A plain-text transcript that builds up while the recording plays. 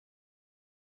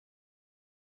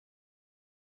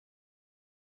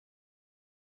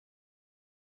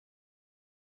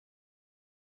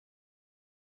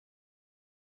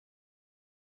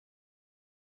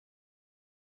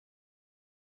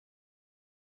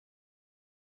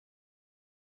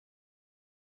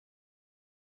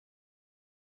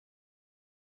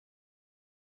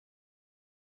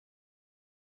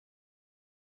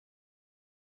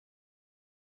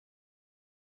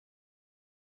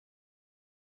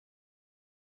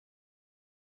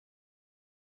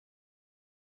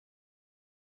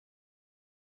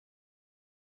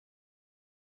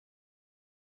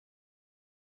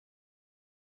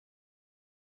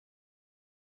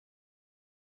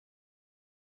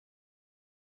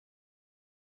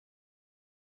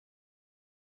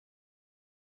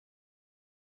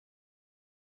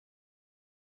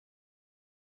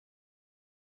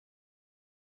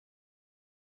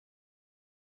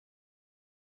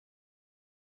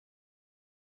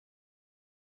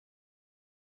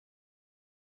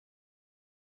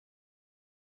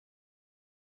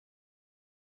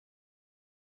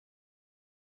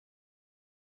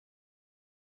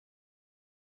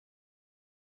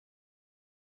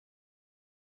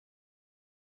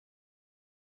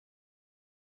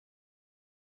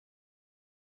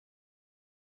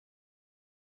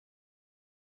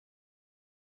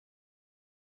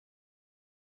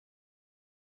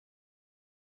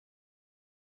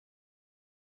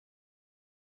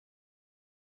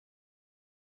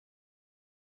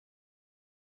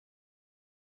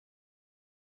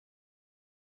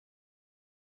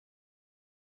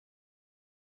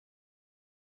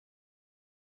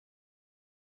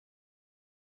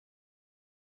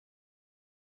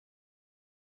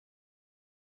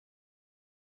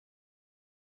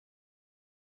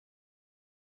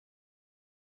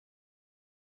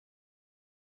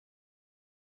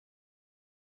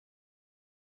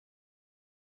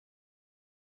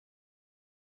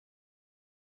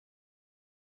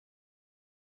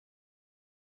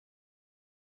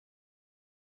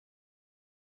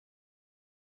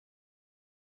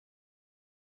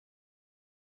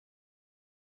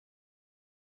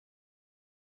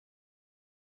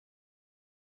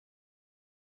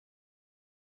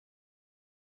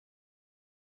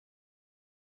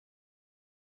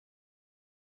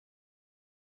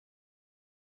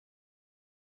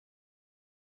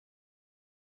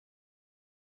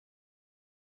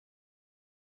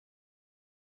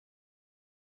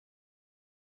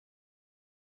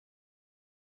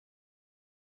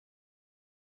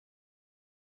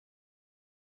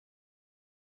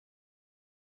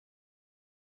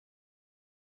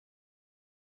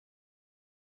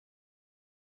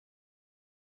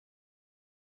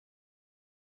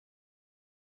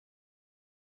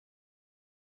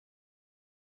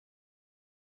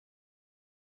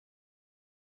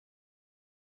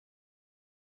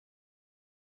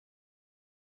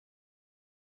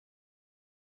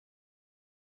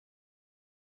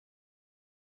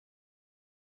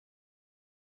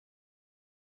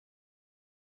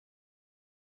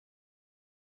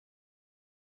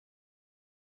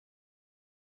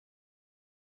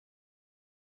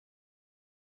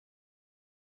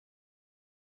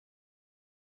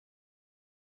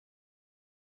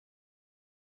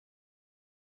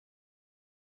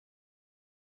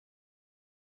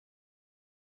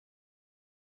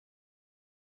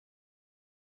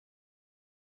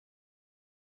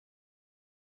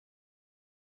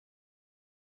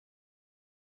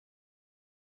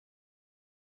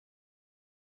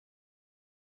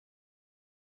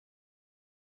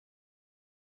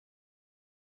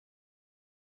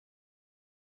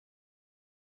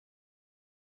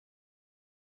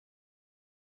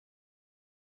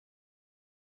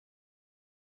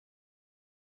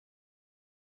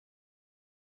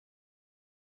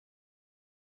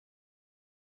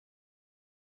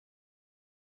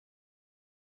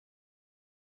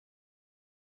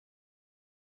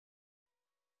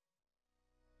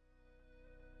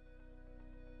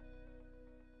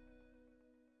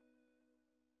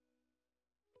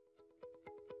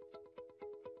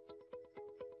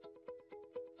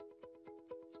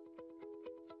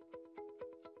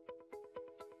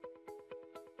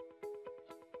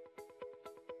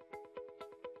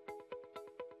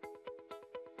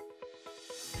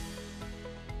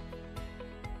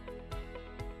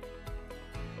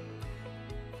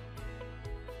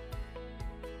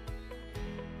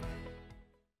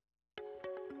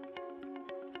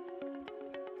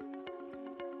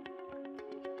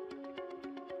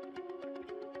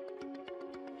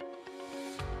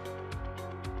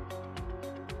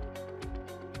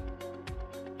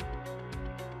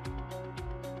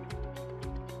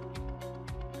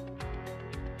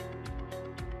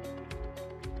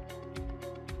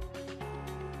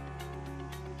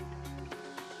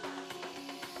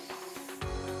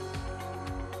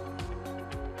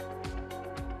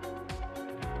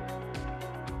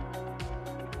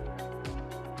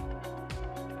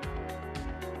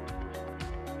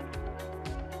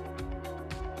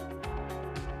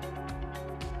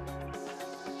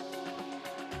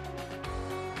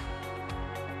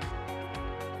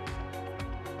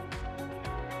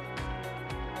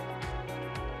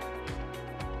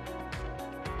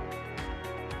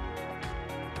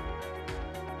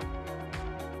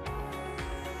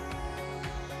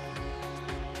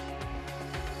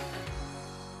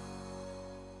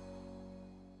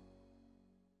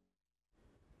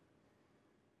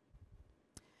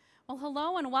Well,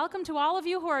 hello and welcome to all of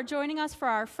you who are joining us for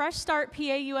our Fresh Start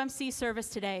PAUMC service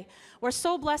today. We're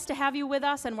so blessed to have you with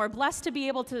us, and we're blessed to be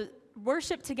able to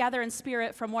worship together in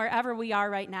spirit from wherever we are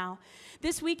right now.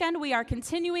 This weekend, we are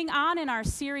continuing on in our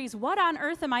series, What on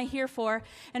Earth Am I Here For?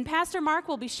 And Pastor Mark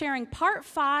will be sharing part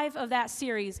 5 of that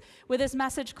series with his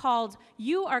message called,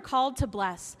 You Are Called to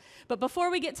Bless. But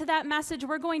before we get to that message,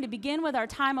 we're going to begin with our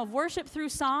time of worship through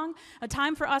song, a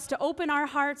time for us to open our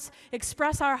hearts,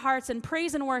 express our hearts, and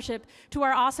praise and worship to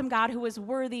our awesome God who is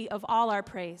worthy of all our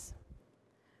praise.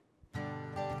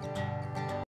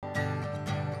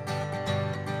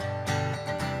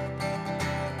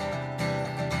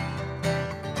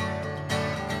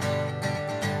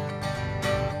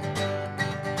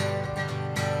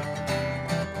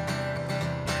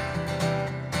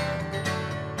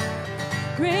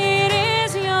 Great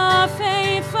is your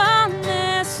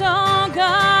faithfulness, O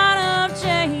God of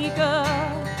Jacob.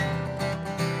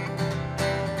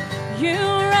 You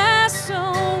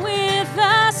wrestle with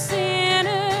the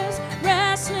sinner's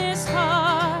restless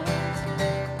heart.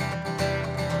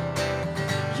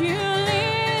 You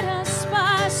lead us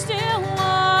by still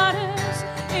waters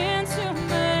into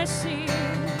mercy,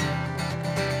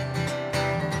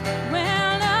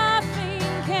 where nothing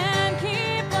can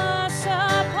keep us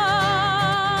apart.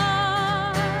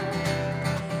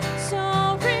 So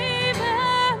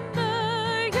remember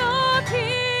your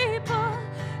people,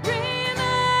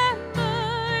 remember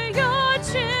your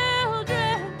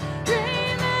children,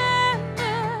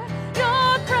 remember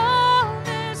your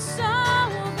promise, oh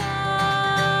God.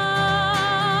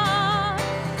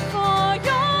 For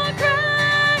your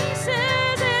grace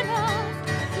is enough,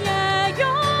 yeah,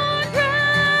 your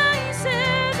grace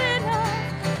is enough,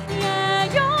 yeah,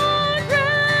 your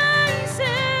grace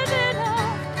is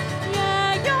enough,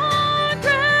 yeah, your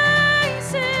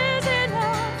grace is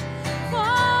enough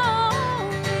for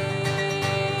me.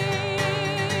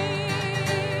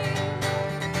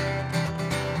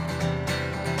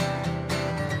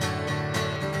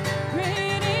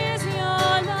 Great is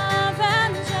your love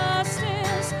and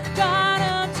justice, God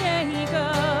of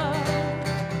Jacob.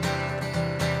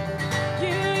 You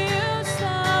use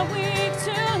the weak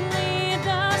to lead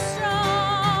the strong.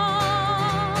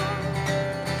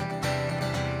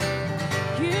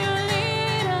 You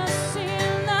lead us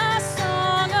in the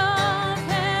song of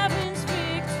heaven's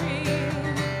victory,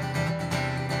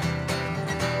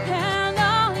 and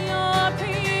all your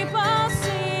people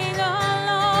sing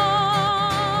along.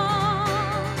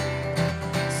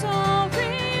 So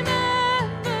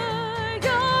remember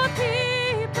your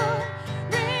people,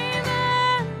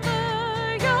 remember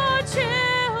your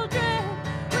children,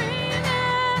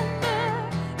 remember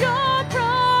your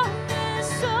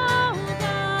promise, oh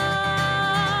God.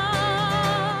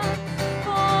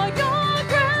 For your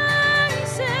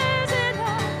grace is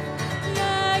enough,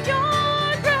 yeah, your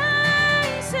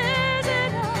grace is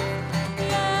enough,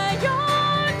 yeah,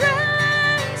 your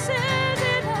grace is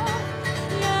enough,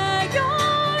 yeah,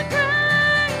 your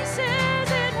grace is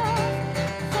enough.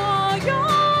 For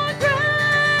your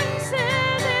grace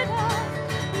is enough,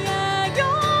 yeah,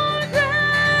 your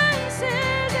grace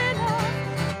is enough,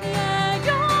 yeah,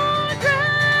 your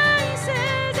grace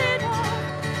is enough,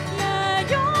 yeah,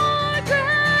 your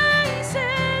grace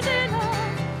is enough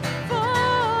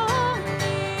for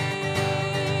me.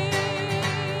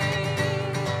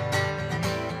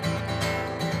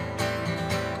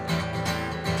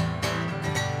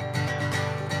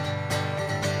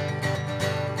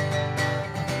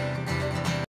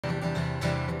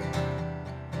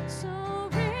 So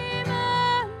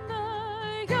remember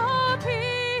your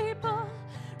people,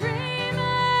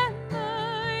 remember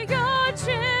your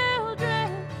children,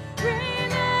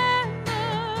 remember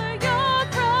your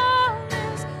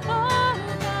promise, oh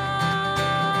God.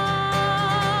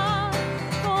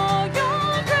 For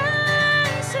your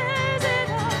grace is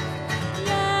enough,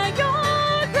 yeah,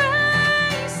 your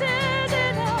grace is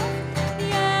enough,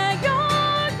 yeah,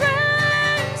 your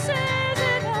grace is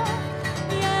enough,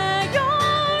 yeah,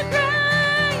 your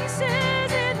grace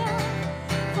is enough.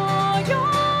 For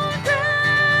your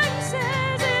grace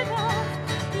is enough,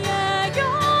 yeah,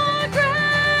 your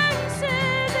grace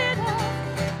is enough,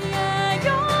 yeah,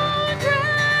 your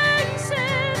grace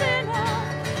is enough,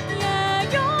 yeah,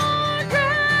 your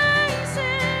grace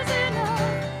is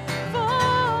enough for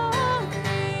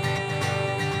me.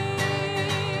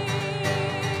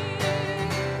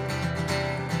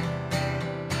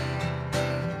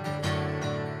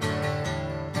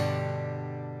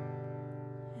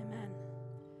 Amen.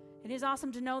 It is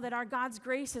awesome to know that our God's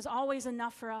grace is always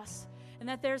enough for us, and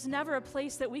that there's never a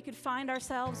place that we could find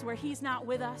ourselves where He's not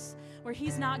with us, where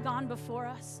He's not gone before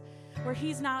us, where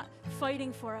He's not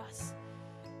fighting for us.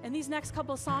 And these next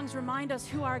couple songs remind us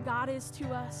who our God is to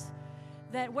us,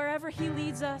 that wherever He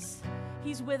leads us,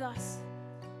 He's with us,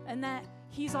 and that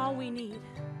He's all we need.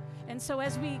 And so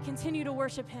as we continue to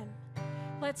worship Him,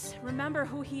 let's remember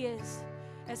who He is.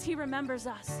 As He remembers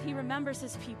us, He remembers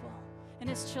His people and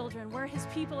His children. We're His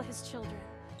people, His children.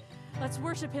 Let's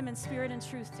worship Him in spirit and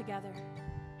truth together.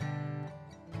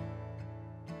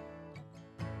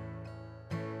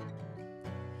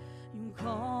 You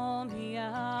call me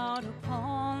out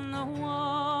upon the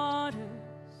waters,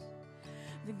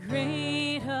 the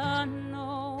great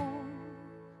unknown,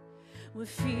 where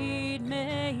feet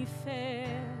may fail.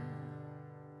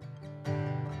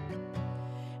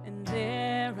 And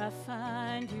there I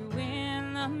find you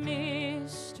in the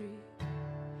mystery,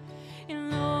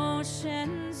 in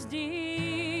oceans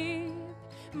deep,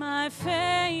 my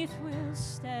faith will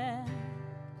stand.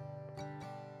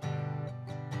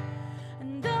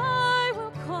 And I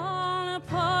will call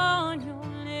upon your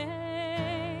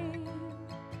name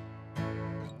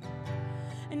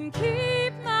and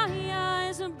keep my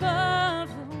eyes above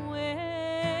the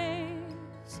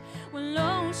waves. When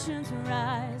oceans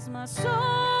rise, my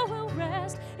soul will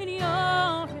rest in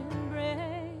your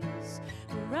embrace.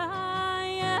 For I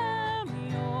am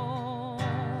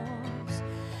yours,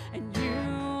 and you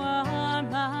are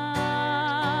mine.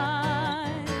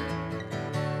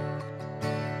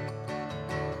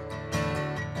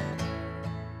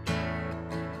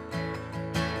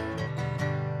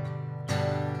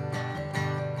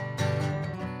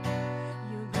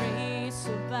 Your grace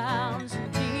abounds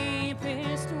in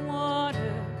deepest waters.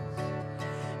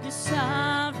 Your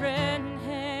sovereign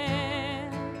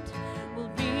hand will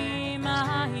be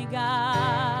my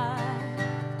guide.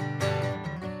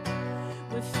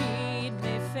 Where feet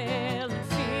may fail and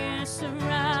fear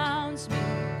surrounds me,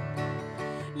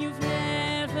 you've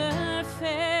never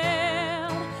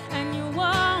failed, and you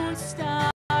won't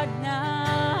start now.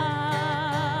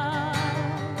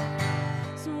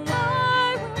 So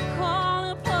I will call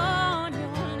upon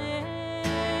your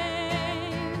name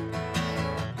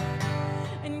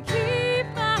and keep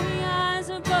my eyes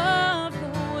above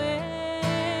the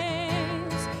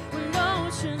waves. When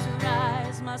oceans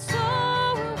rise, my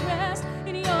soul will rest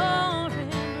in your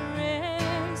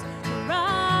embrace. For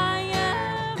I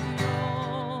am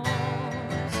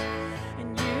yours, and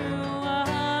you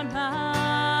are mine.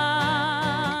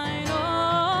 Oh,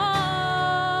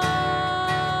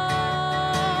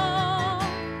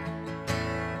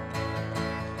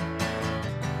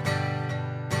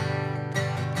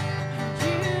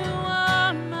 you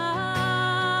are mine.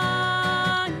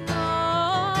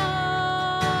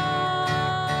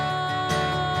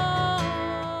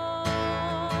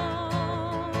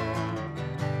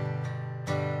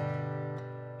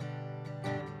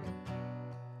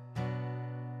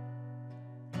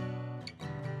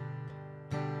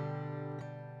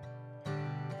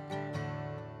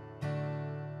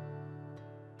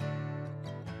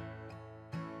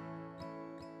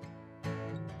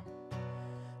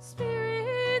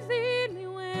 Spirit, lead me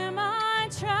where my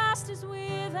trust is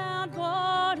without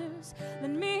borders. Let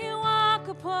me walk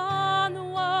upon the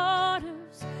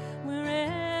waters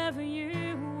wherever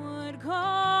you would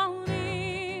call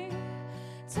me.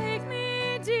 Take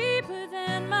me deeper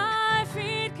than my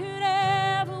feet could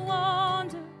ever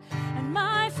wander, and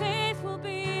my faith will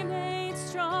be made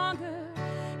stronger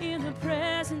in the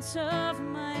presence of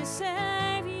my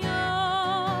Savior.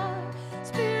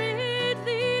 Spirit,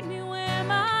 lead me where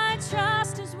my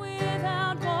trust is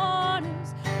without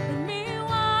borders. Let me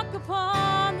walk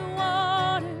upon the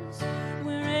waters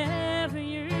wherever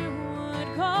you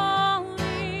would call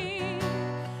me.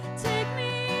 Take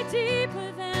me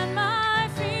deeper than my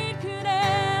feet could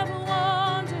ever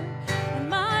wander, and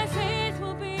my faith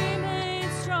will be made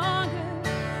stronger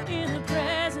in the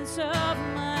presence of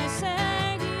my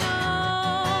Savior.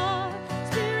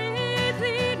 Spirit,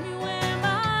 lead me where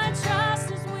my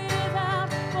trust is without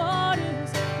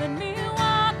borders. Let me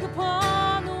walk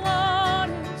upon the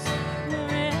waters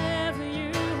wherever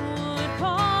you would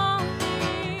call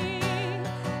me.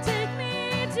 Take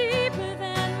me deeper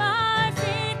than my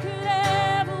feet could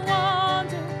ever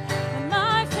wander, and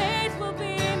my faith will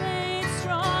be made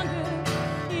stronger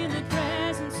in the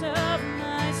presence of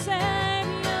my Savior.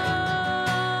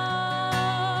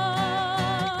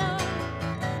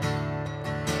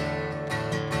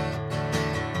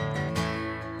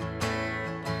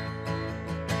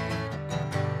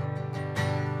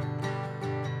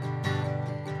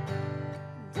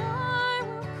 And I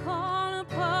will call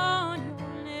upon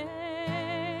your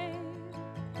name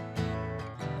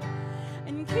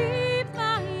and keep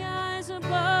my eyes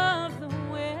above the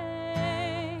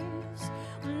waves.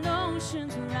 When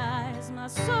oceans rise, my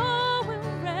soul will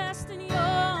rest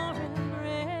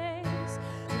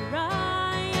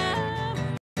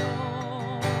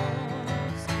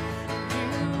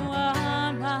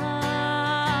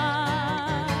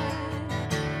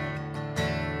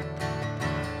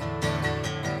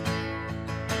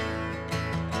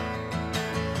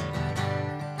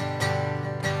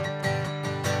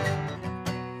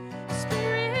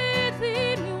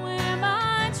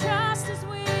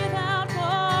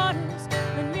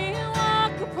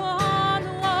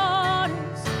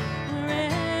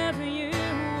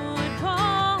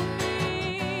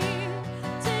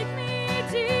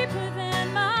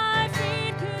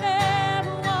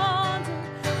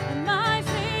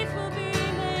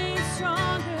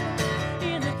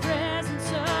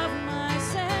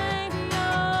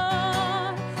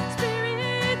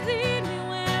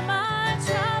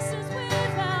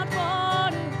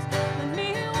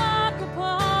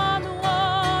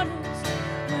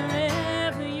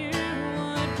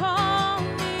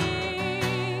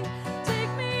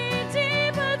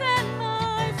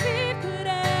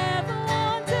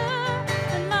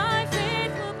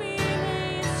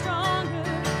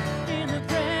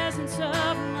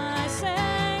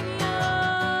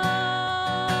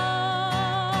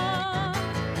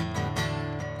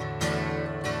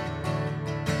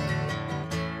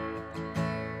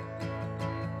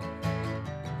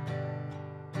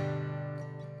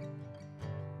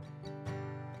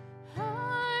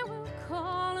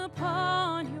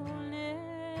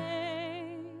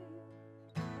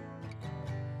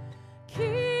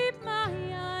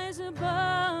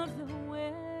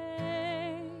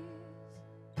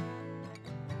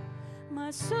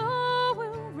My soul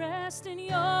will rest in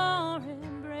your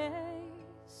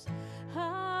embrace.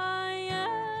 I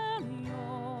am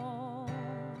yours,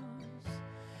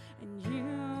 and you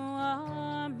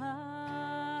are mine.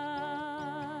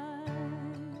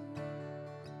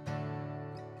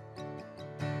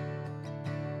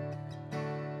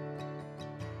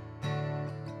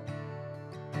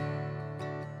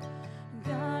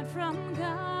 God from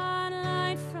God,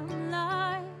 light from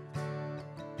light.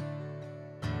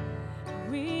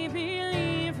 We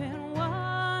believe in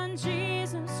one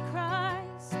Jesus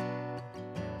Christ,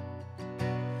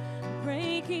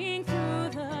 breaking through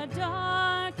the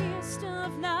darkest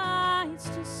of nights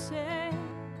to save.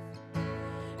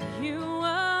 You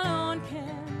alone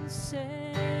can save.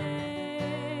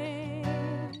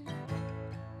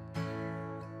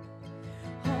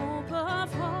 Hope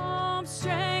of hope,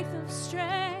 strength of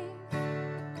strength.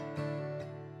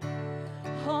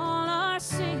 All our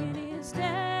sin is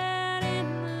dead.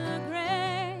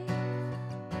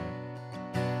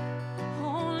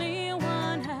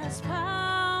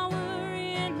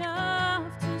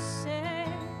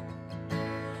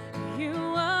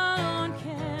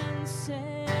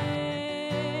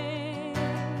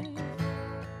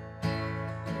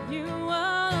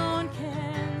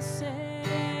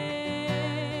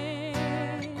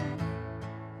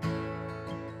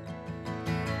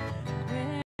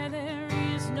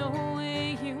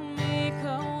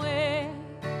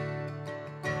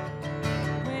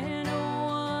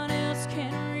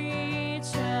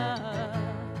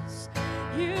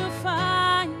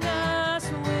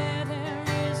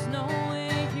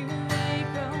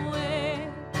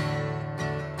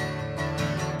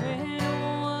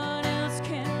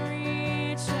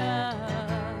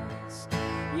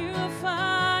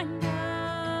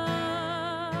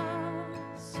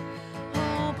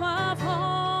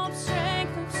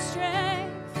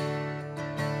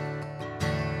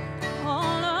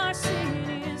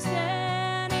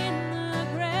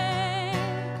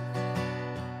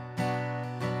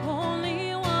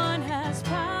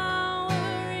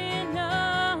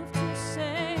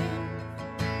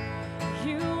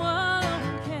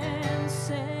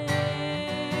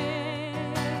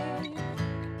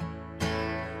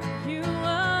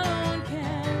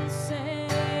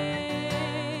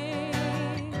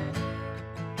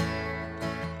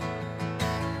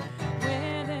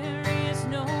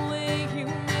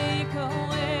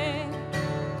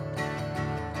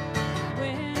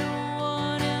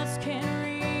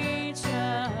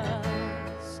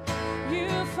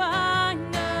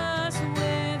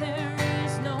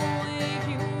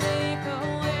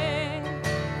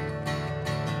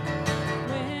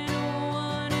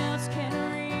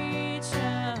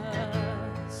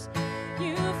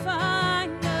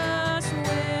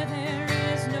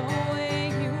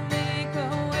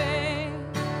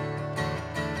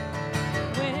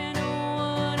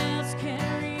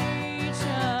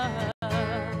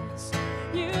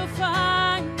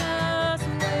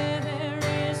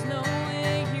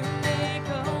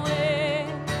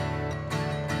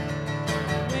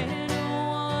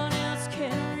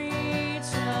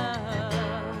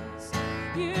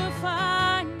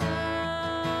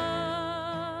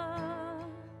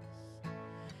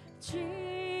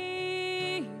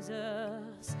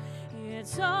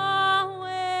 It's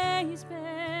always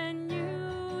been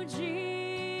you, Jesus.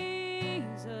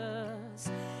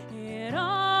 It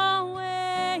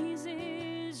always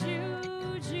is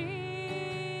you,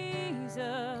 Jesus.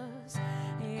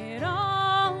 It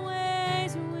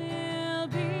always will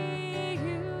be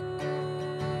you.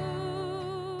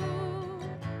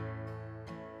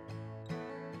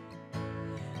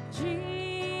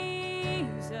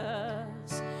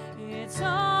 Jesus, it's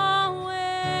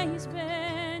always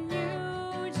been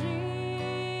you,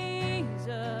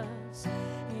 Jesus.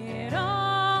 It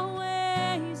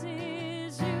always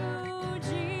is you,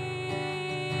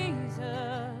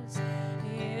 Jesus.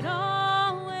 It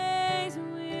always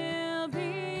will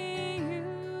be you.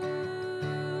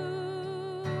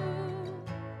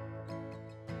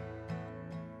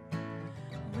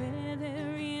 Where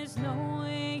there is no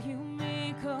way, you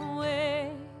make a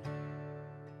way.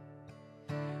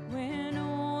 Where no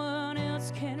one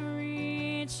else can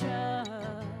reach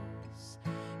us,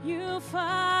 you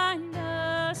find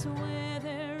us. Where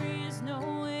there is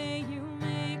no way, you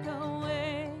make a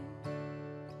way.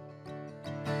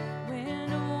 Where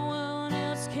no one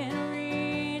else can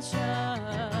reach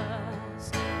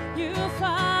us, you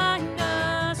find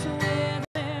us. Where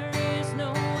there is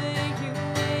no way, you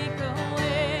make a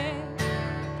way.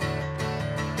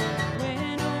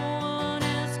 Where no one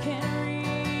else can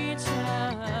reach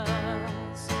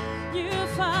us, you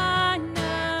find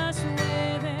us.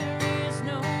 Where there is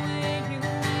no way, you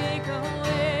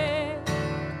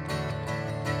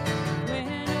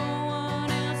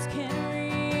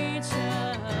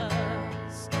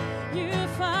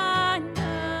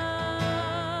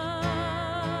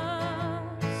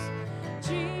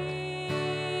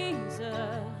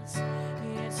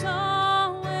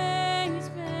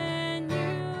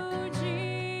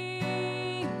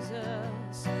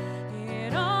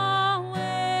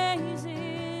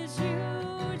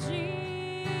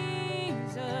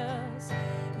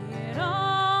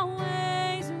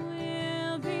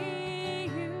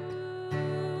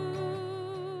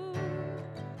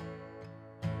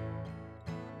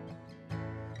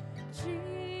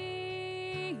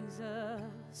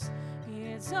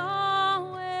It's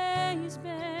always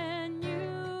been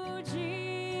you,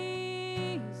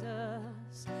 Jesus.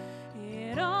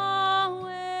 It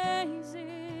always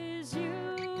is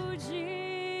you, Jesus.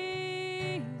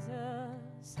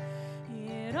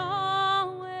 It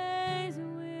always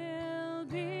will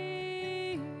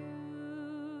be you.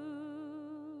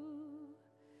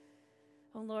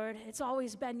 Oh Lord, it's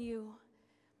always been you.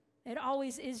 It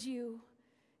always is you.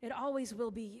 It always will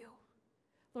be you.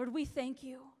 Lord, we thank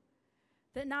you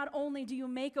that not only do you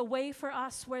make a way for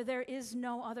us where there is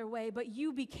no other way, but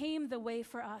you became the way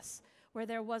for us where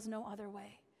there was no other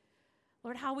way.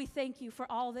 Lord, how we thank you for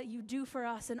all that you do for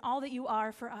us and all that you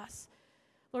are for us.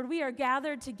 Lord, we are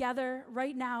gathered together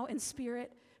right now in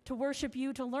spirit to worship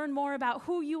you, to learn more about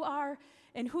who you are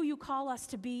and who you call us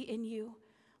to be in you.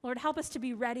 Lord, help us to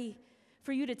be ready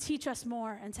for you to teach us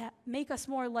more and to make us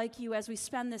more like you as we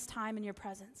spend this time in your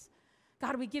presence.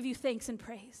 God, we give you thanks and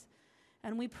praise,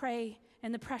 and we pray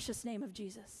in the precious name of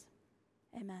Jesus.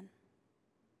 Amen.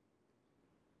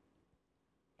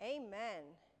 Amen.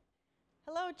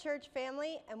 Hello, church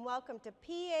family, and welcome to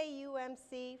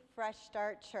PAUMC Fresh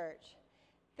Start Church.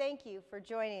 Thank you for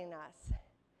joining us.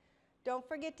 Don't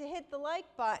forget to hit the like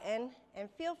button and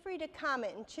feel free to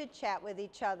comment and chit-chat with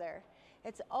each other.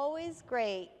 It's always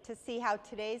great to see how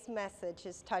today's message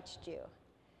has touched you.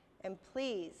 And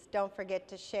please don't forget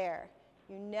to share.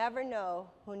 You never know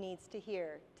who needs to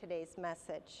hear today's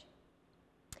message.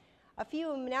 A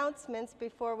few announcements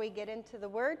before we get into the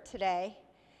word today.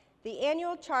 The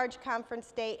annual Charge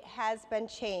Conference date has been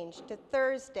changed to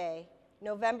Thursday,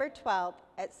 November 12th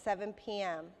at 7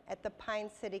 p.m. at the Pine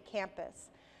City campus.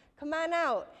 Come on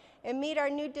out and meet our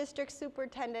new district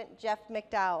superintendent, Jeff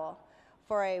McDowell,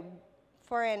 for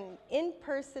an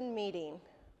in-person meeting.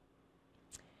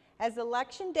 As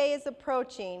Election Day is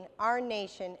approaching, our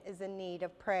nation is in need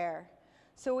of prayer.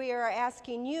 So we are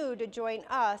asking you to join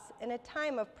us in a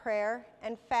time of prayer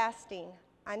and fasting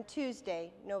on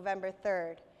Tuesday, November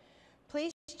 3rd.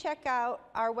 Please check out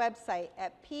our website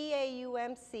at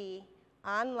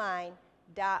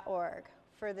paumconline.org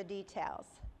for the details.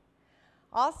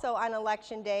 Also on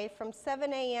Election Day, from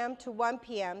 7 a.m. to 1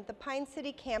 p.m., the Pine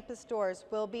City campus doors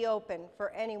will be open for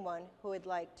anyone who would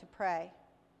like to pray.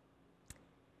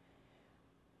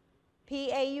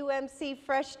 PAUMC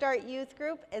Fresh Start Youth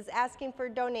Group is asking for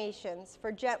donations for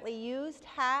gently used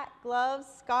hat, gloves,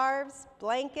 scarves,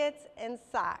 blankets, and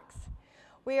socks.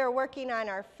 We are working on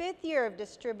our 5th year of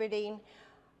distributing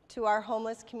to our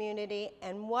homeless community,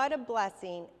 and what a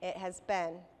blessing it has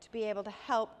been to be able to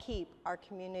help keep our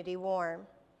community warm.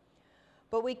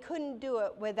 But we couldn't do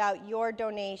it without your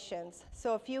donations.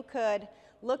 So if you could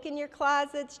look in your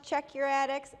closets, check your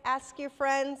attics, ask your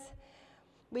friends.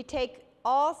 We take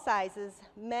all sizes,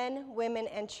 men, women,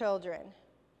 and children.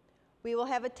 We will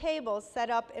have a table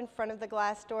set up in front of the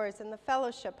glass doors in the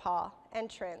fellowship hall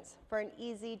entrance for an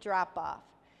easy drop-off.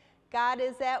 God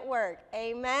is at work.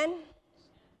 Amen.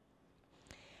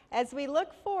 As we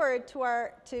look forward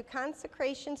to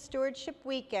Consecration Stewardship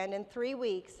Weekend in 3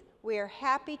 weeks, we are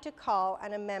happy to call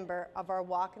on a member of our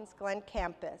Watkins Glen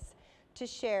campus to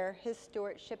share his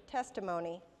stewardship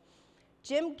testimony.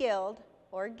 Jim Guild,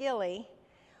 or Gilly,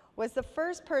 was the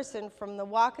first person from the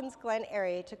Watkins Glen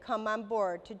area to come on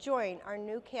board to join our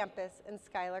new campus in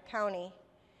Schuyler County.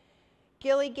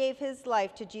 Gilly gave his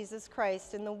life to Jesus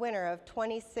Christ in the winter of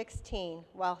 2016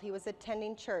 while he was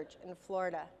attending church in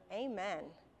Florida. Amen.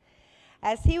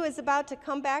 As he was about to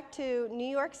come back to New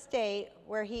York State,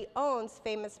 where he owns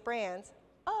famous brands,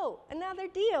 another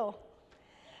deal,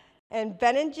 and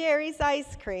Ben & Jerry's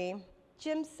ice cream,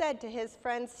 Jim said to his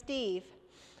friend Steve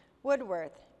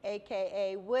Woodworth,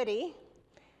 AKA Woody,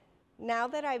 "Now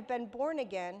that I've been born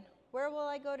again, where will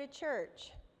I go to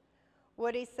church?"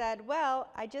 Woody said, "Well,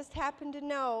 I just happen to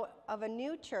know of a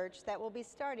new church that will be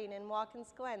starting in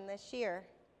Watkins Glen this year."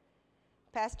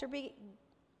 Pastor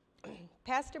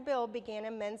Bill began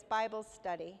a men's Bible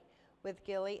study with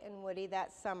Gilly and Woody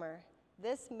that summer.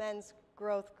 This men's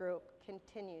growth group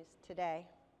continues today.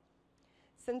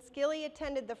 Since Gilly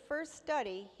attended the first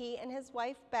study, he and his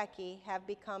wife Becky have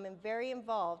become very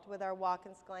involved with our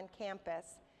Watkins Glen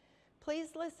campus.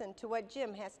 Please listen to what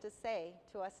Jim has to say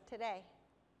to us today.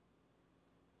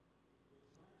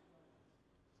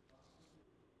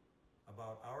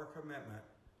 About our commitment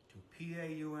to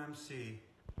PAUMC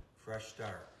Fresh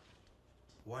Start.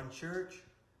 One church,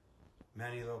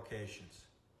 many locations.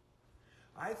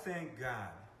 I thank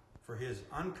God for his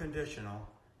unconditional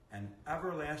and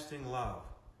everlasting love,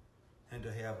 and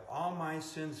to have all my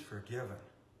sins forgiven,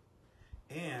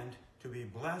 and to be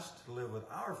blessed to live with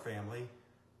our family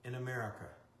in America,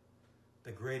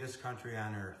 the greatest country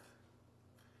on earth.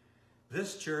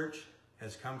 This church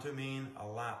has come to mean a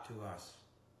lot to us.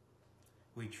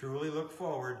 We truly look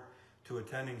forward to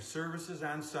attending services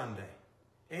on Sunday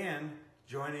and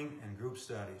joining in group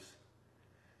studies.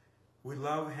 We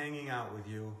love hanging out with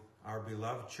you, our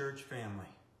beloved church family.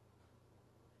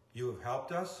 You have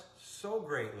helped us so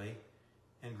greatly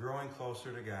in growing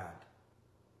closer to God.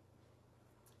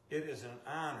 It is an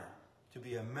honor to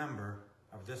be a member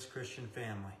of this Christian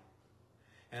family,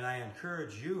 and I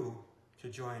encourage you to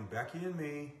join Becky and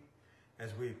me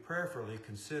as we prayerfully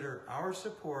consider our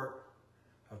support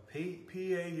of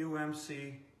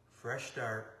PAUMC Fresh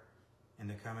Start in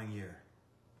the coming year.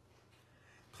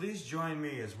 Please join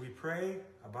me as we pray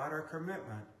about our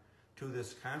commitment to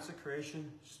this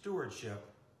consecration stewardship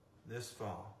this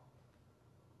fall.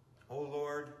 O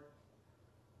Lord,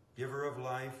 giver of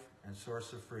life and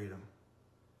source of freedom,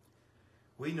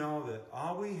 we know that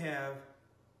all we have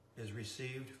is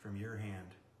received from your hand.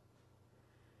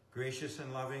 Gracious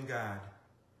and loving God,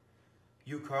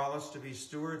 you call us to be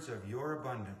stewards of your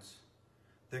abundance,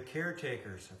 the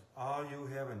caretakers of all you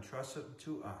have entrusted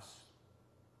to us.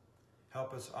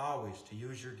 Help us always to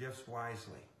use your gifts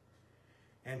wisely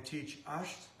and teach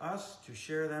us to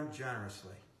share them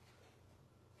generously.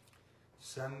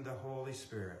 Send the Holy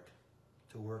Spirit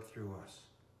to work through us,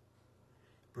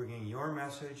 bringing your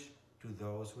message to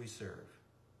those we serve.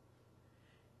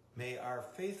 May our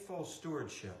faithful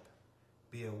stewardship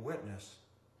be a witness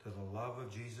to the love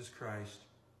of Jesus Christ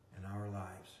in our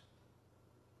lives.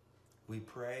 We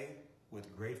pray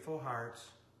with grateful hearts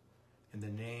in the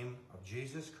name of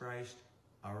Jesus Christ,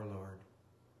 our Lord.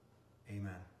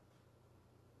 Amen.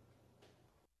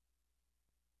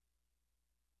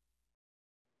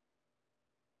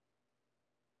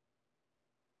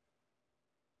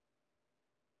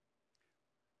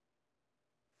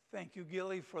 Thank you,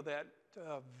 Gilly, for that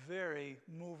very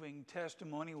moving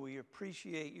testimony. We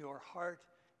appreciate your heart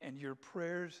and your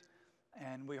prayers,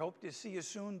 and we hope to see you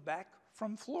soon back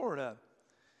from Florida.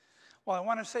 Well, I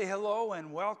want to say hello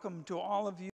and welcome to all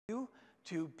of you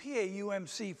to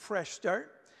PAUMC Fresh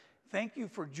Start. Thank you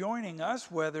for joining us,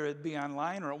 whether it be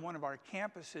online or at one of our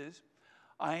campuses.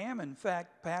 I am, in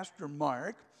fact, Pastor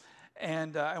Mark,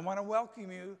 and I want to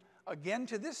welcome you again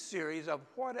to this series of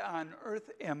What on Earth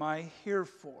Am I Here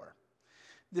For?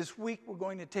 This week we're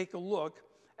going to take a look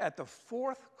at the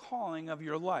fourth calling of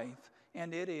your life,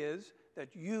 and it is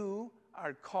that you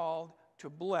are called to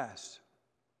bless.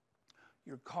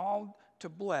 You're called to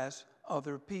bless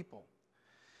other people.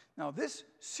 Now, this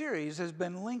series has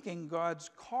been linking God's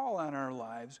call on our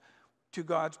lives to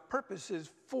God's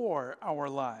purposes for our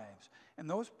lives. And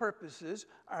those purposes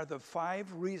are the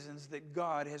 5 reasons that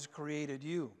God has created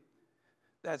you.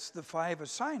 That's the 5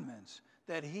 assignments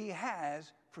that He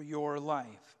has for your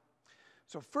life.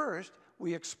 So first,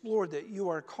 we explored that you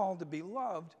are called to be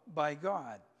loved by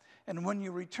God. And when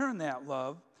you return that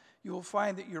love, you will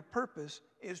find that your purpose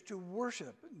is to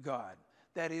worship God.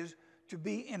 That is, to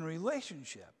be in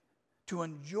relationship, to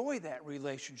enjoy that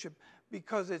relationship,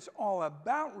 because it's all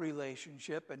about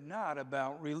relationship and not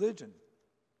about religion.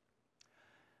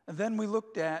 And then we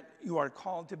looked at you are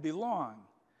called to belong,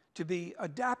 to be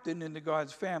adopted into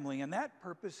God's family, and that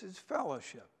purpose is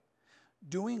fellowship,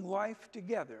 doing life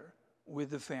together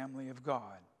with the family of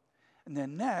God. And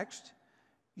then next,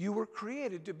 you were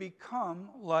created to become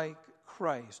like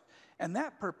Christ, and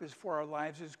that purpose for our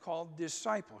lives is called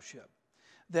discipleship.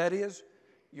 That is,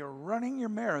 you're running your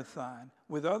marathon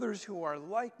with others who are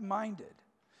like-minded.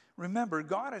 Remember,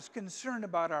 God is concerned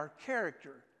about our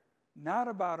character, not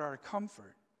about our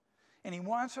comfort. And He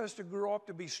wants us to grow up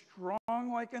to be strong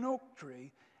like an oak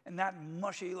tree and not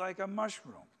mushy like a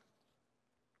mushroom.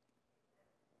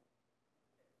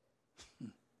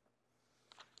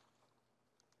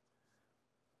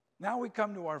 Now we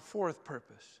come to our fourth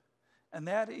purpose, and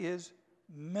that is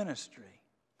ministry.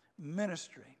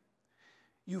 Ministry.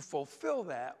 You fulfill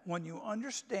that when you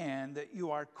understand that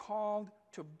you are called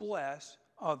to bless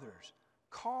others.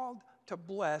 Called to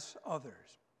bless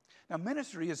others. Now,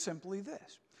 ministry is simply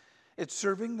this. It's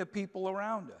serving the people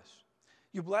around us.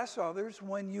 You bless others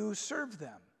when you serve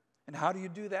them. And how do you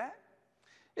do that?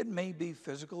 It may be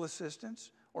physical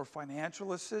assistance or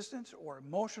financial assistance or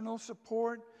emotional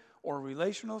support or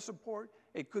relational support.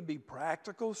 It could be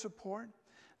practical support.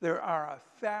 There are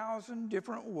 1,000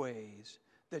 different ways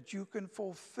that you can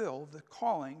fulfill the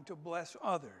calling to bless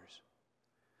others.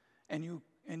 And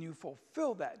you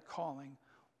fulfill that calling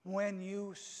when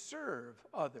you serve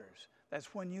others.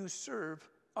 That's when you serve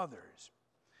others.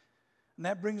 And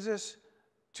that brings us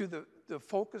to the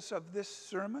focus of this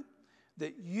sermon,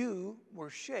 that you were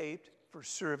shaped for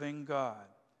serving God.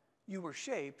 You were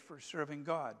shaped for serving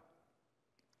God.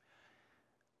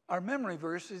 Our memory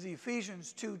verse is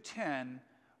Ephesians 2:10.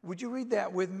 Would you read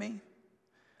that with me?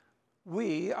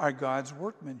 We are God's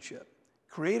workmanship,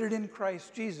 created in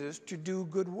Christ Jesus to do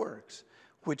good works,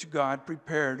 which God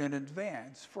prepared in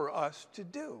advance for us to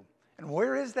do. And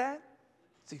where is that?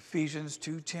 It's Ephesians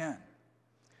 2:10.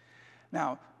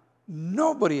 Now,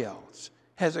 nobody else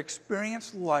has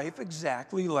experienced life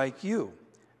exactly like you.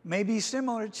 Maybe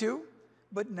similar to,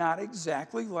 but not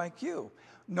exactly like you.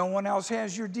 No one else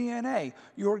has your DNA,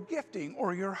 your gifting,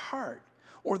 or your heart,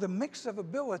 or the mix of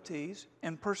abilities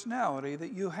and personality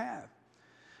that you have.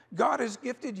 God has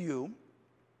gifted you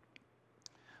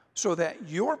so that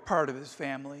your part of his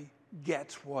family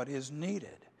gets what is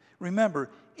needed. Remember,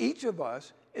 each of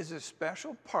us is a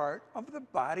special part of the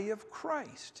body of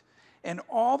Christ, and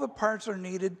all the parts are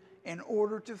needed in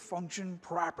order to function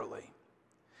properly.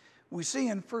 We see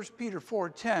in 1 Peter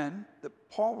 4:10 that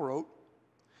Paul wrote,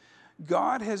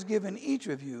 God has given each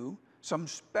of you some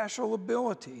special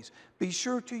abilities. Be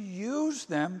sure to use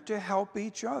them to help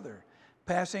each other,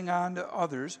 passing on to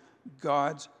others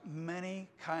God's many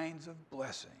kinds of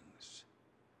blessings.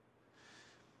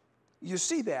 You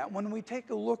see that when we take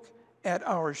a look at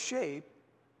our shape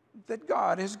that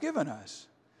God has given us.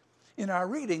 In our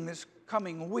reading this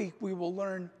coming week, we will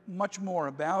learn much more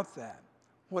about that,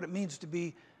 what it means to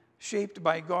be shaped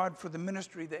by God for the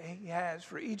ministry that he has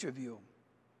for each of you.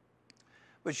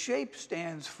 But SHAPE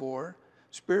stands for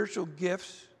spiritual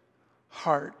gifts,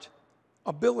 heart,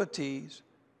 abilities,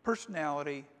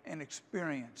 personality, and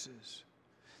experiences.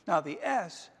 Now, the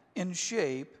S in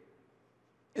SHAPE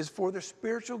is for the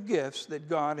spiritual gifts that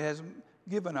God has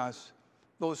given us,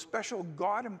 those special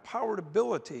God-empowered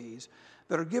abilities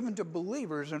that are given to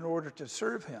believers in order to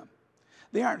serve him.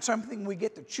 They aren't something we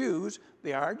get to choose.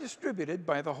 They are distributed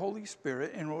by the Holy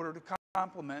Spirit in order to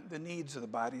complement the needs of the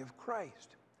body of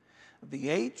Christ. The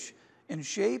H in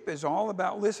SHAPE is all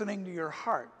about listening to your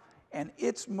heart and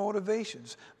its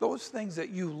motivations, those things that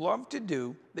you love to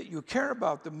do, that you care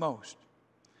about the most,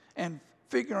 and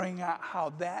figuring out how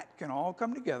that can all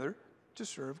come together to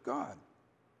serve God.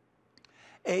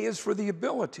 A is for the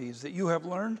abilities that you have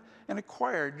learned and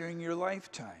acquired during your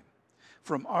lifetime,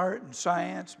 from art and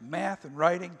science, math and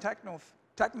writing,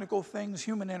 technical things,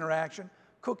 human interaction,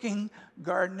 cooking,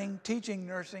 gardening, teaching,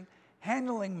 nursing,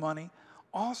 handling money,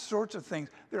 all sorts of things.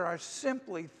 There are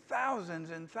simply thousands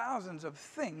and thousands of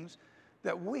things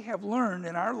that we have learned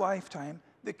in our lifetime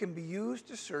that can be used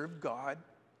to serve God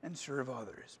and serve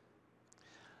others.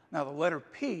 Now, the letter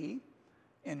P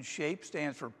in SHAPE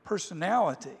stands for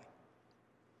personality,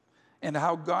 and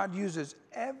how God uses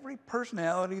every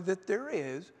personality that there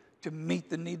is to meet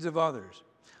the needs of others.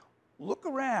 Look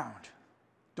around.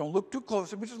 Don't look too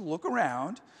closely, but just look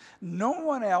around. No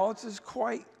one else is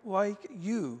quite like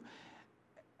you.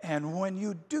 And when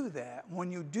you do that,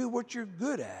 when you do what you're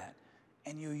good at,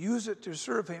 and you use it to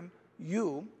serve him,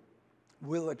 you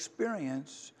will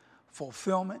experience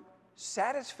fulfillment,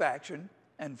 satisfaction,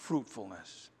 and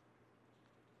fruitfulness.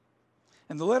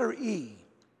 And the letter E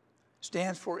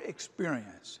stands for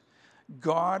experience.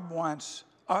 God wants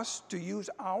us to use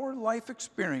our life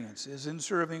experiences in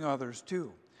serving others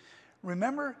too.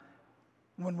 Remember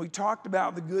when we talked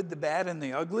about the good, the bad, and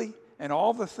the ugly, and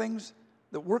all the things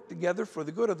that work together for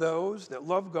the good of those that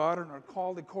love God and are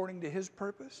called according to his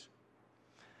purpose?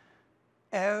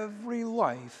 Every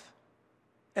life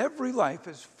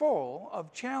is full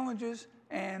of challenges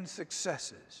and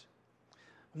successes.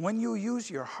 When you use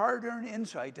your hard-earned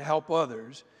insight to help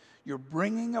others, you're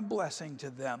bringing a blessing to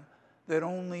them that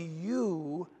only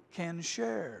you can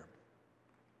share.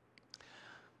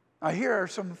 Now, here are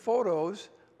some photos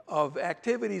of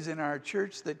activities in our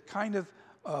church that kind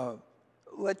of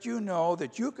let you know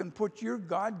that you can put your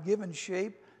God-given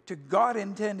shape to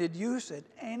God-intended use at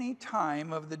any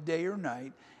time of the day or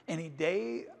night, any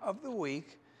day of the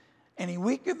week, any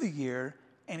week of the year,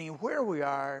 anywhere we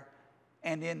are,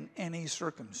 and in any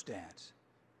circumstance.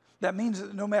 That means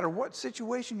that no matter what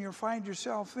situation you find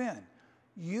yourself in,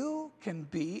 you can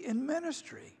be in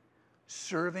ministry,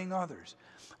 serving others.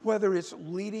 Whether it's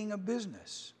leading a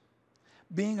business,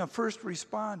 being a first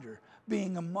responder,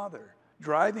 being a mother,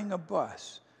 driving a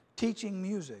bus, teaching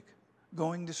music,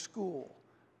 going to school,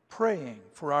 praying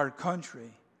for our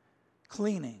country,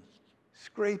 cleaning,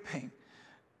 scraping,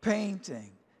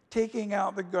 painting, taking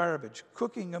out the garbage,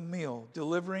 cooking a meal,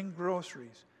 delivering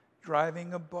groceries,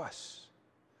 driving a bus,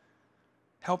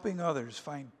 helping others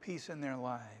find peace in their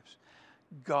lives.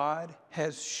 God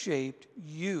has shaped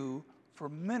you for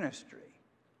ministry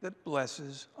that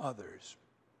blesses others.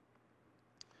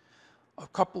 A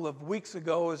couple of weeks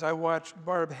ago, as I watched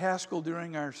Barb Haskell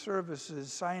during our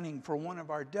services signing for one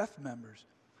of our deaf members,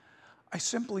 I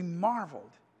simply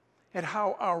marveled at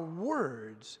how our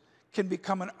words can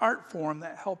become an art form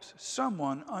that helps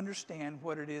someone understand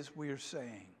what it is we are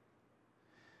saying.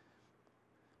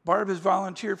 Barb has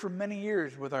volunteered for many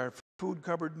years with our food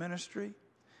cupboard ministry.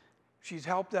 She's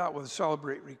helped out with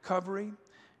Celebrate Recovery.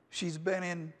 She's been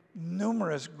in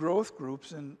numerous growth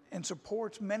groups and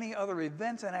supports many other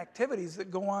events and activities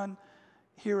that go on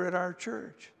here at our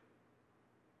church.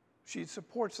 She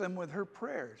supports them with her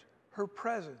prayers, her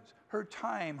presence, her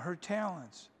time, her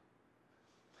talents.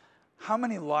 How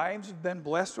many lives have been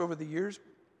blessed over the years?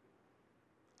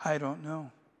 I don't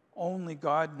know. Only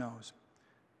God knows.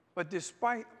 But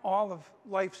despite all of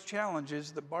life's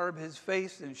challenges that Barb has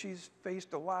faced, and she's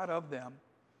faced a lot of them,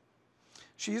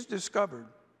 she's discovered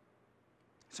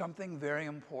something very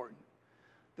important,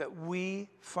 that we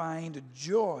find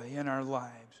joy in our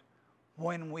lives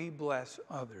when we bless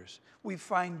others. We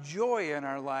find joy in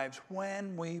our lives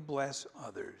when we bless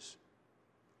others.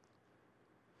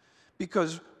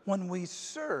 Because when we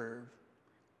serve,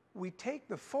 we take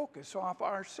the focus off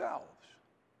ourselves.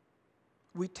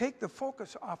 We take the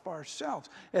focus off ourselves.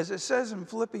 As it says in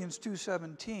Philippians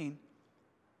 2:17,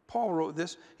 Paul wrote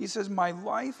this. He says, "My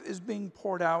life is being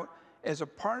poured out as a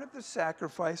part of the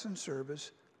sacrifice and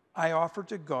service I offer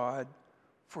to God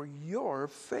for your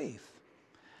faith.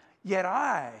 Yet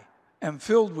I am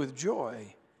filled with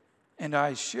joy, and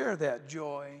I share that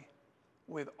joy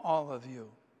with all of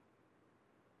you."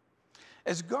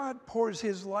 As God pours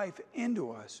his life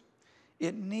into us,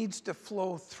 it needs to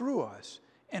flow through us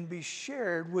and be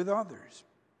shared with others.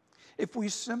 If we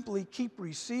simply keep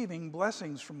receiving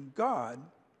blessings from God,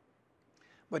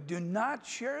 but do not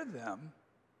share them,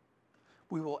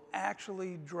 we will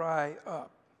actually dry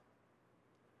up.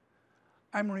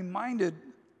 I'm reminded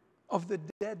of the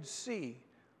Dead Sea,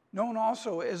 known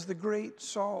also as the Great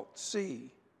Salt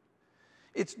Sea.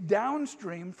 It's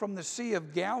downstream from the Sea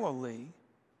of Galilee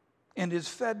and is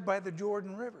fed by the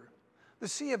Jordan River. The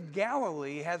Sea of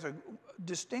Galilee has a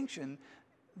distinction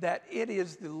that it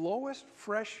is the lowest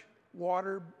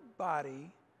freshwater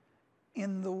body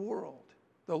in the world,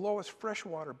 the lowest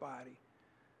freshwater body.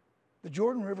 The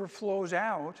Jordan River flows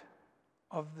out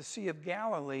of the Sea of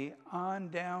Galilee on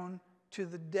down to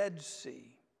the Dead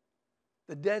Sea.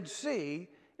 The Dead Sea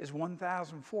is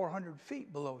 1,400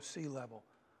 feet below sea level,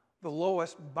 the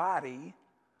lowest body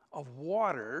of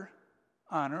water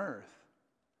on earth.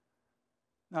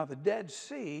 Now, the Dead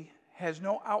Sea has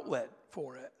no outlet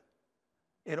for it.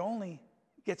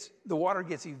 The water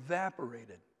gets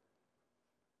evaporated.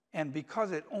 And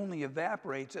because it only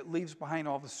evaporates, it leaves behind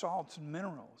all the salts and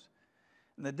minerals.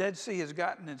 And the Dead Sea has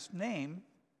gotten its name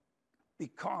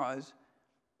because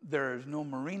there is no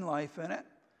marine life in it.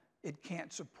 It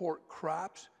can't support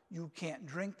crops. You can't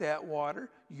drink that water.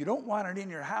 You don't want it in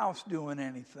your house doing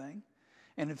anything.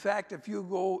 And in fact, if you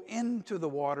go into the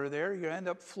water there, you end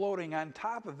up floating on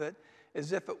top of it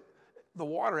as if the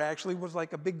water actually was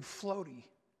like a big floaty.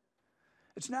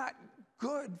 It's not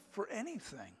good for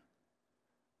anything.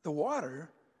 The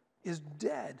water is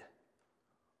dead.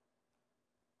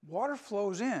 Water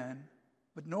flows in,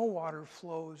 but no water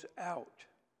flows out.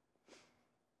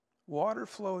 Water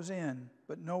flows in,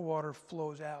 but no water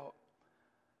flows out.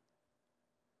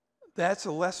 That's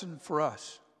a lesson for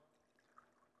us.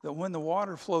 That when the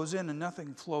water flows in and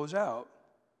nothing flows out,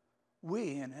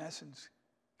 we, in essence,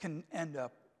 can end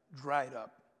up dried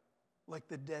up like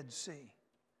the Dead Sea,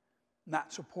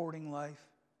 not supporting life,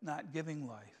 not giving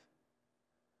life.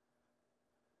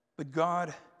 But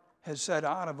God has said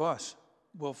out of us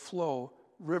will flow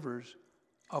rivers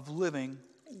of living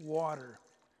water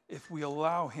if we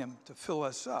allow him to fill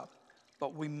us up.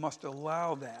 But we must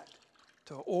allow that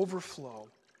to overflow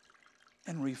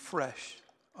and refresh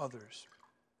others.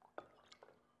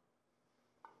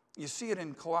 You see it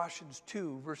in Colossians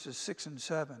 2, verses 6 and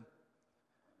 7.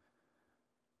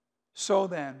 So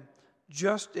then,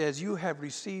 just as you have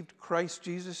received Christ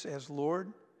Jesus as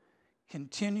Lord,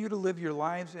 continue to live your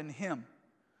lives in him,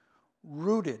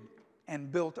 rooted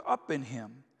and built up in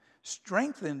him,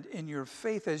 strengthened in your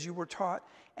faith as you were taught,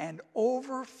 and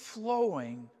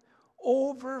overflowing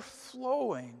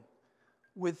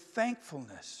with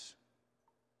thankfulness.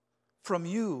 From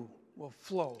you will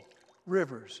flow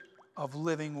rivers of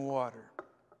living water.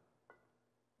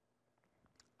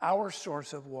 Our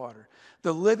source of water,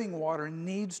 the living water,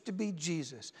 needs to be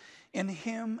Jesus. In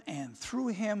him and through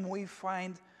him we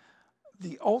find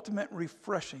the ultimate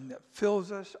refreshing that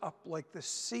fills us up like the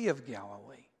Sea of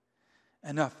Galilee,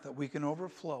 enough that we can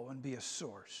overflow and be a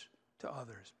source to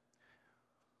others.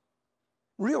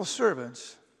 Real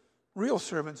servants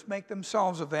make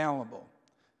themselves available.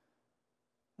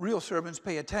 Real servants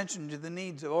pay attention to the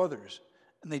needs of others,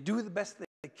 and they do the best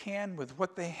they they can with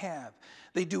what they have.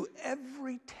 They do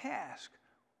every task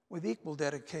with equal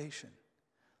dedication.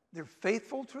 They're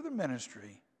faithful to their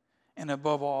ministry, and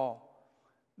above all,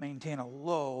 maintain a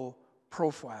low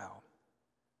profile.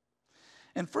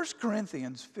 In 1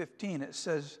 Corinthians 15, it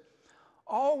says,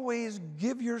 always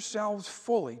give yourselves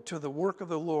fully to the work of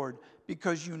the Lord,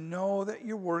 because you know that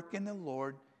your work in the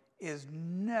Lord is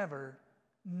never,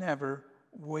 never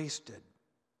wasted.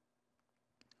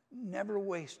 Never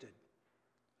wasted.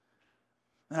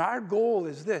 And our goal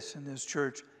is this in this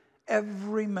church: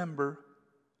 every member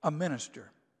a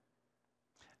minister.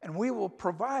 And we will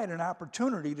provide an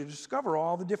opportunity to discover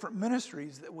all the different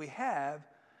ministries that we have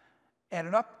at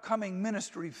an upcoming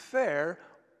ministry fair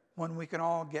when we can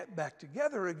all get back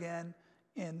together again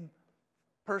in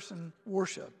person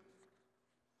worship.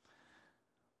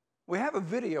 We have a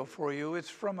video for you. It's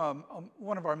from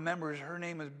one of our members. Her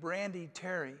name is Brandy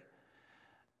Terry.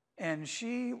 And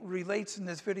she relates in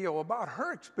this video about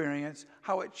her experience,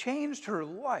 how it changed her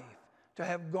life to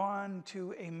have gone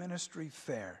to a ministry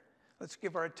fair. Let's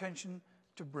give our attention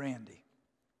to Brandy.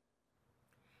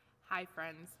 Hi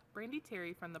friends, Brandy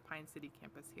Terry from the Pine City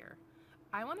campus here.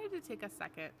 I wanted to take a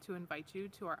second to invite you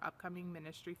to our upcoming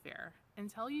ministry fair and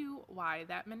tell you why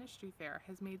that ministry fair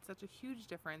has made such a huge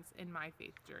difference in my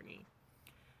faith journey.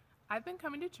 I've been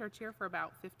coming to church here for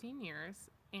about 15 years,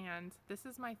 and this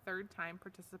is my third time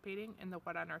participating in the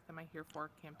What on Earth Am I Here For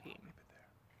campaign.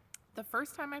 The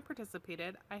first time I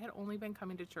participated, I had only been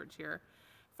coming to church here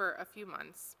for a few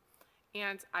months,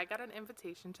 and I got an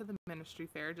invitation to the ministry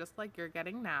fair just like you're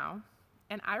getting now,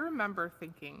 and I remember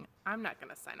thinking, I'm not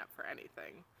going to sign up for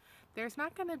anything. There's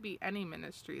not going to be any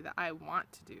ministry that I want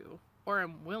to do or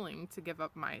am willing to give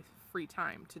up my free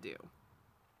time to do.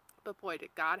 But boy,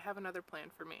 did God have another plan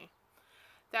for me.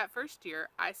 That first year,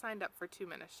 I signed up for 2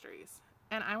 ministries,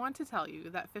 and I want to tell you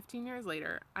that 15 years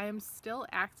later, I am still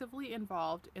actively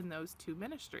involved in those 2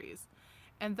 ministries,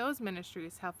 and those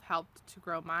ministries have helped to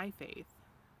grow my faith,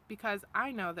 because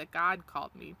I know that God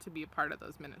called me to be a part of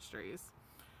those ministries.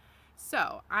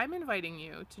 So, I'm inviting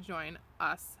you to join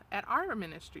us at our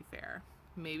ministry fair.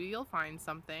 Maybe you'll find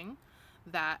something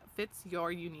that fits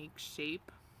your unique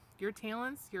shape, your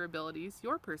talents, your abilities,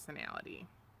 your personality.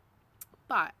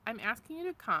 But I'm asking you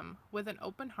to come with an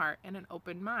open heart and an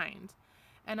open mind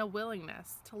and a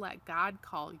willingness to let God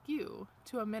call you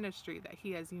to a ministry that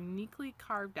He has uniquely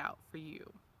carved out for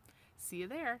you. See you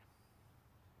there.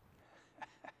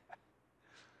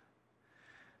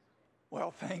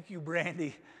 Well, thank you,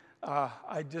 Brandy.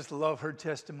 I just love her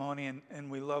testimony,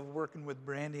 and we love working with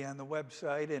Brandy on the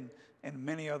website and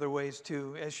many other ways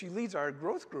too, as she leads our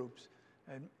growth groups.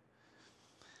 And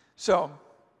so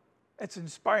it's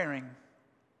inspiring.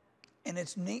 And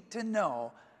it's neat to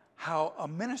know how a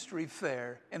ministry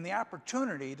fair and the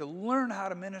opportunity to learn how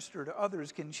to minister to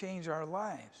others can change our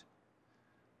lives.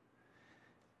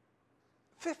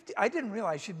 I didn't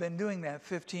realize she'd been doing that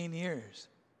 15 years.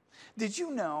 Did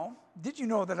you know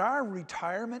that our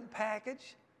retirement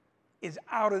package is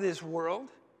out of this world?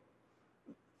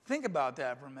 Think about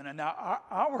that for a minute. Now,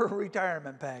 our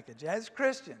retirement package as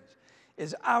Christians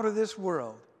is out of this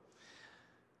world.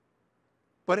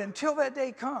 But until that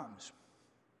day comes,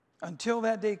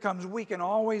 we can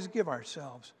always give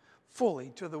ourselves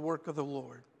fully to the work of the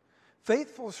Lord.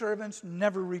 Faithful servants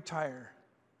never retire,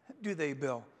 do they,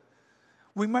 Bill?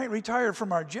 We might retire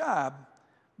from our job,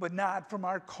 but not from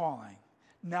our calling,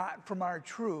 not from our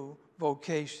true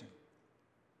vocation.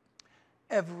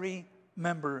 Every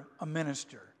member a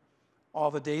minister,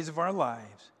 all the days of our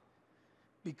lives,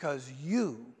 because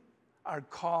you are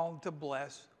called to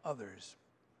bless others.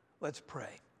 Let's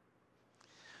pray.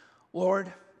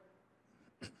 Lord,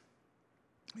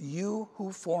 you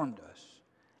who formed us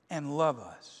and love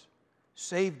us,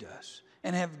 saved us,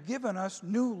 and have given us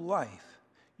new life,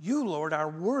 you, Lord, are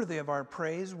worthy of our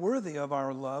praise, worthy of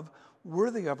our love,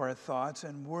 worthy of our thoughts,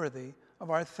 and worthy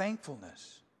of our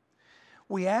thankfulness.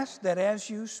 We ask that as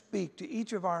you speak to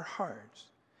each of our hearts,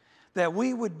 that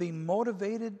we would be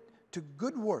motivated to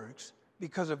good works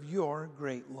because of your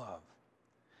great love.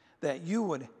 That you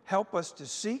would help us to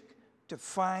seek, to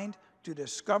find, to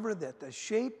discover that the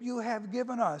shape you have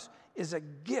given us is a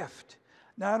gift,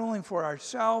 not only for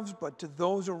ourselves, but to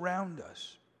those around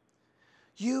us.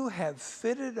 You have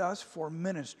fitted us for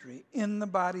ministry in the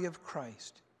body of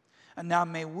Christ. And now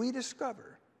may we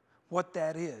discover what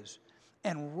that is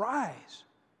and rise.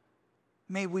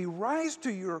 May we rise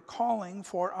to your calling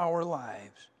for our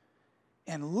lives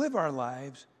and live our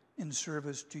lives in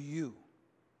service to you.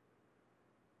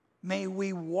 May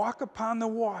we walk upon the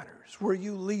waters where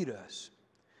you lead us.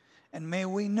 And may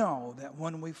we know that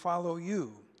when we follow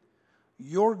you,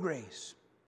 your grace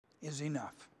is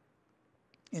enough.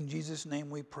 In Jesus' name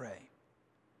we pray.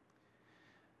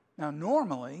 Now,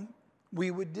 normally,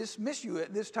 we would dismiss you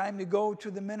at this time to go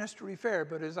to the ministry fair,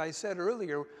 but as I said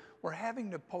earlier, we're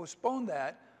having to postpone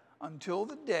that until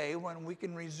the day when we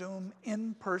can resume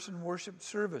in-person worship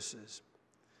services.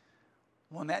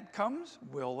 When that comes,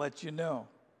 we'll let you know.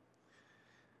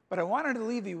 But I wanted to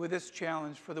leave you with this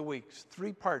challenge for the weeks,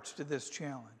 3 parts to this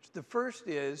challenge. The first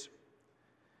is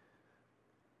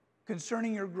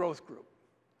concerning your growth group.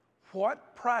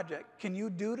 What project can you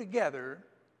do together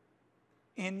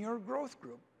in your growth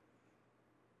group?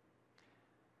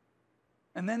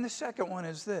 And then the second one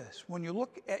is this. When you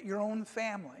look at your own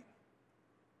family,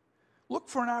 look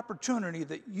for an opportunity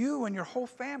that you and your whole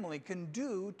family can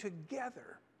do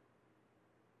together.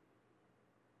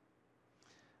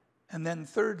 And then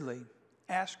thirdly,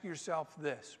 ask yourself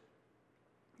this.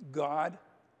 God,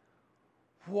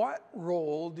 what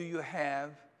role do you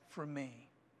have for me?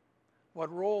 What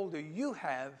role do you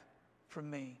have for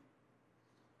me?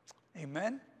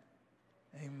 Amen?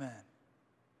 Amen.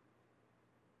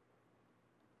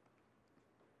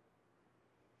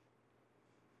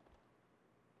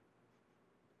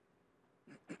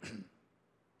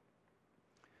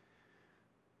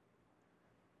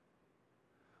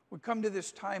 We come to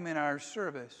this time in our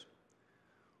service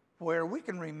where we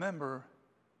can remember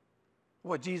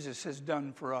what Jesus has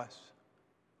done for us.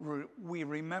 We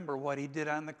remember what he did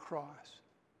on the cross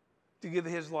to give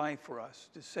his life for us,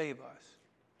 to save us,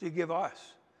 to give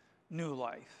us new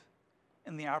life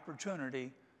and the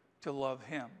opportunity to love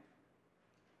him.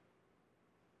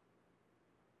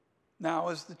 Now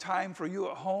is the time for you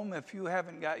at home, if you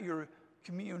haven't got your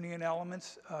communion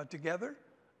elements together,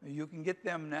 you can get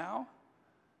them now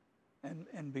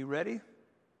and be ready.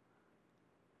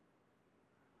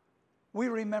 We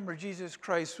remember Jesus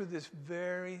Christ through this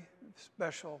very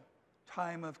special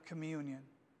time of communion.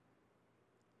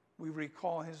 We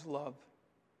recall his love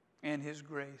and his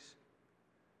grace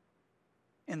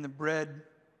in the bread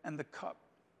and the cup.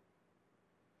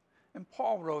 And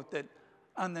Paul wrote that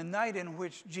on the night in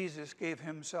which Jesus gave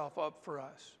himself up for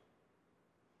us,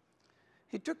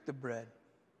 he took the bread,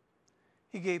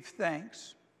 he gave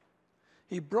thanks,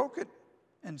 he broke it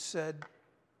and said,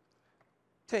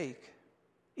 "Take,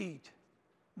 eat.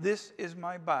 This is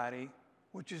my body,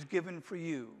 which is given for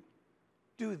you.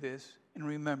 Do this in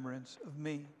remembrance of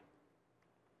me."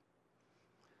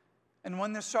 And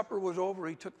when the supper was over,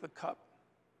 he took the cup.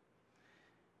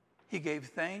 He gave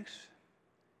thanks.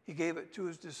 He gave it to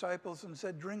his disciples and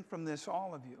said, "Drink from this,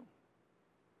 all of you.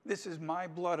 This is my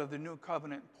blood of the new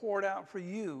covenant, poured out for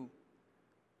you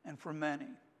and for many,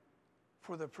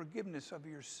 for the forgiveness of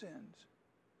your sins.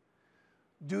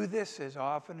 Do this as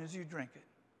often as you drink it,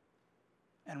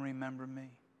 and remember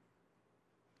me."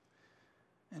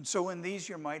 And so in these,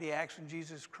 your mighty acts in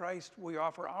Jesus Christ, we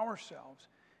offer ourselves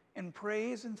in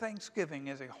praise and thanksgiving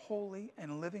as a holy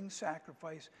and living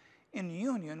sacrifice in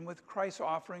union with Christ's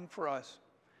offering for us,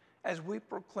 as we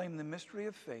proclaim the mystery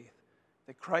of faith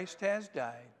that Christ has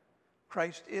died,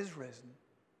 Christ is risen,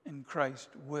 and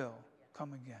Christ will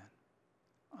come again.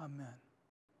 Amen.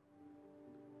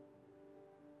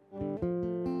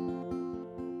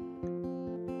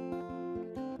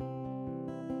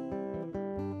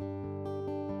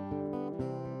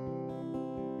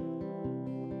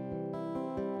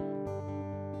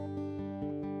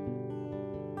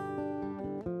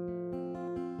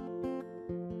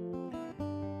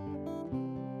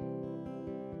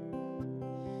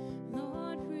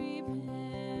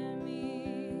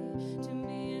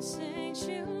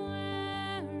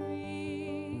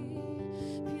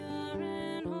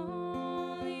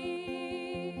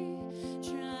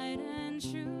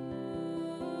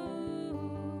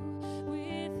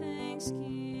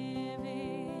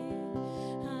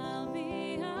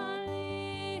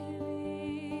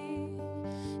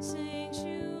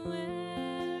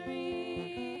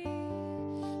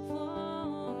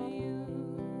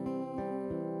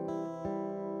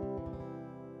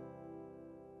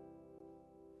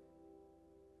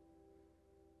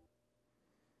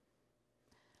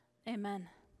 Amen.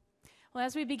 Well,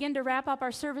 as we begin to wrap up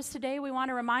our service today, we want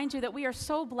to remind you that we are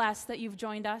so blessed that you've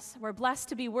joined us. We're blessed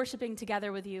to be worshiping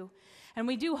together with you. And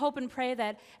we do hope and pray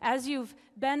that as you've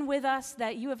been with us,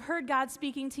 that you have heard God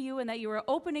speaking to you and that you are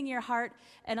opening your heart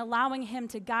and allowing him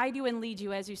to guide you and lead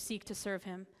you as you seek to serve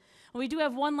him. We do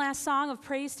have one last song of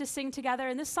praise to sing together,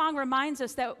 and this song reminds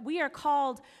us that we are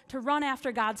called to run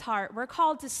after God's heart. We're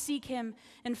called to seek him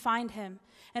and find him.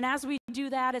 And as we do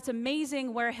that, it's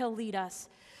amazing where he'll lead us.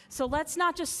 So let's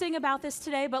not just sing about this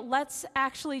today, but let's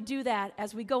actually do that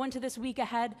as we go into this week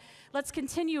ahead. Let's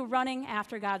continue running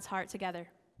after God's heart together.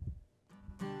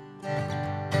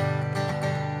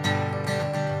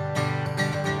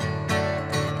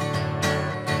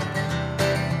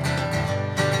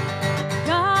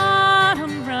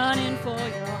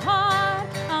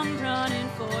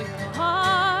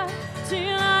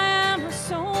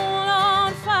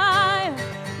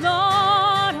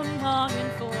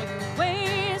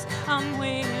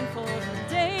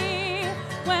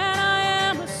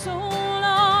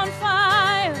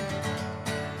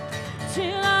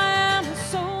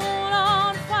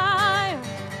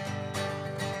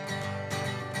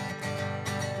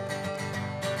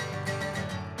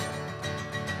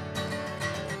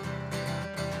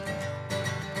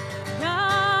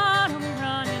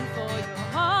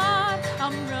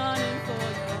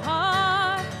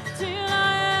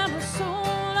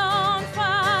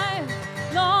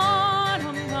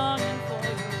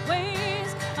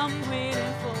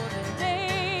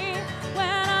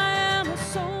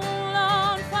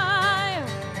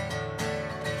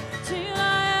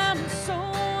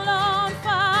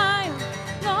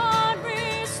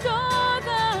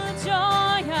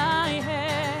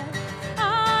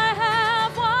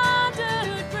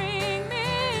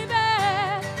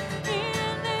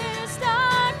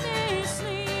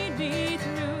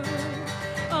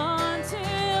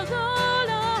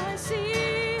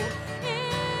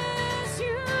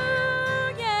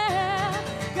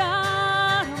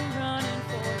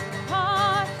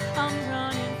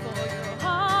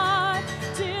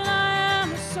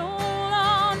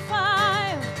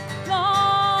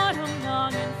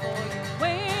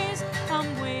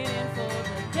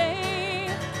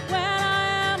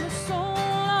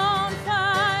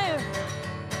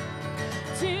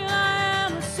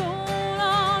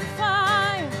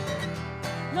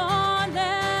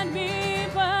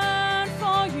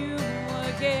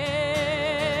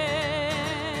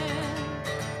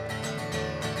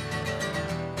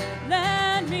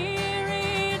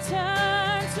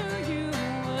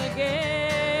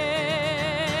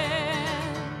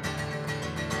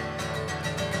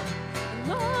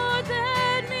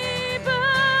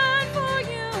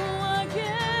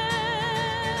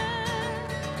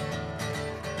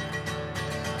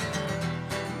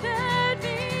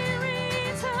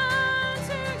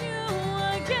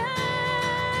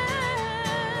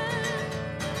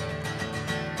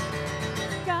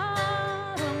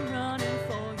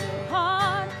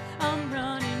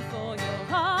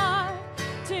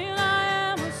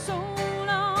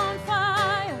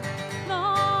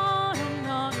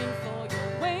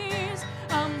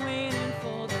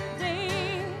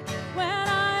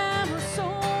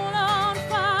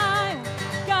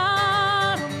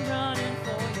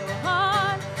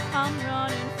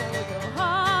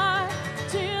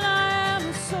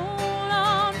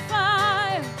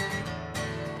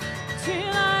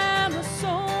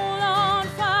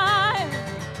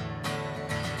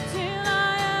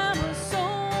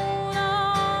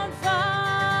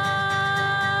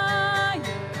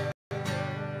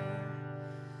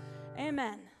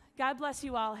 God bless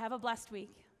you all. Have a blessed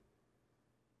week.